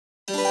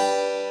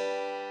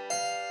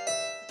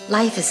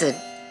Life is a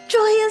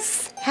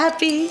joyous,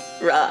 happy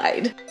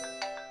ride.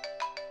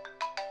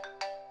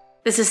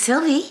 This is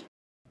Sylvie.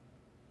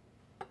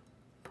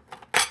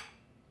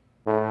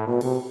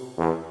 You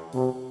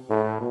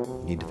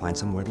need to find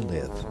somewhere to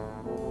live.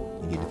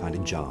 You need to find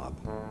a job.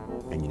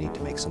 And you need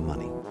to make some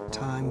money.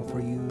 Time for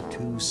you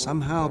to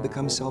somehow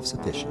become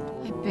self-sufficient.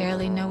 I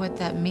barely know what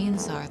that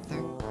means,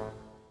 Arthur.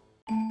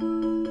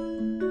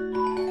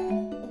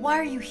 Why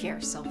are you here,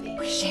 Sylvie?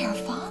 We share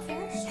fathers.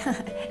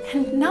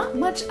 And not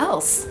much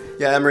else.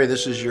 Yeah, Emery,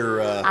 this is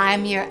your,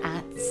 I'm your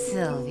Aunt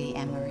Sylvie,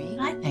 Emery.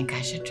 I think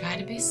I should try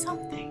to be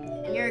something.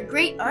 You're a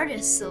great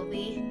artist,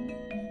 Sylvie.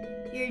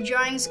 Your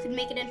drawings could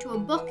make it into a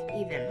book,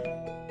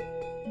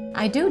 even.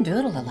 I do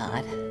doodle a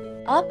lot.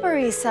 Upper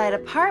East Side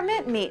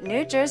apartment meet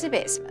New Jersey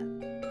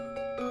basement.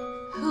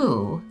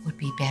 Who would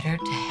be better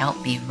to help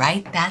me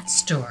write that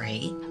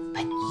story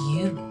but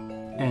you?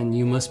 And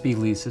you must be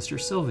Lee's sister,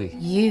 Sylvie.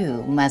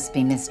 You must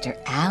be Mr.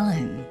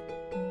 Allen.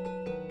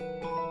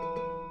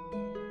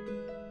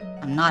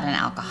 I'm not an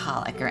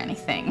alcoholic or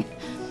anything.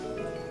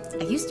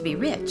 I used to be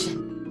rich.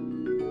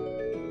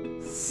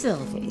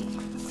 Sylvie.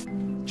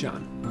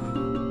 John.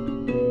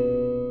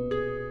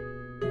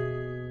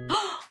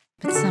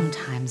 But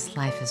sometimes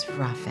life is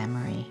rough,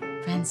 Emery.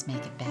 Friends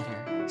make it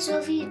better.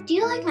 Sophie, do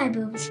you like my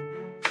boobs?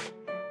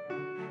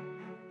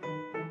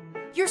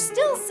 You're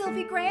still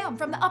Sylvie Graham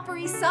from the Upper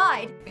East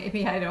Side.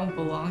 Maybe I don't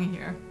belong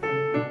here.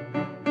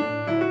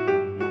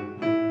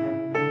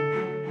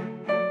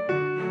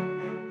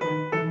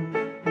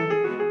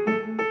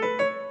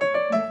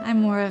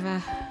 I'm more of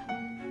a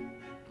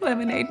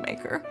lemonade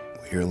maker.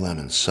 your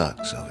lemons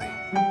suck, Sylvie.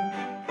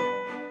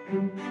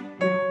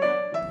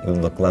 You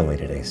look lovely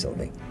today,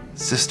 Sylvie.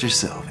 Sister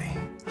Sylvie.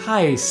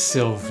 Hi,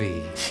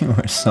 Sylvie. You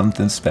are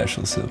something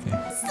special, Sylvie.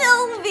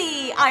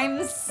 Sylvie!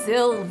 I'm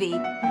Sylvie.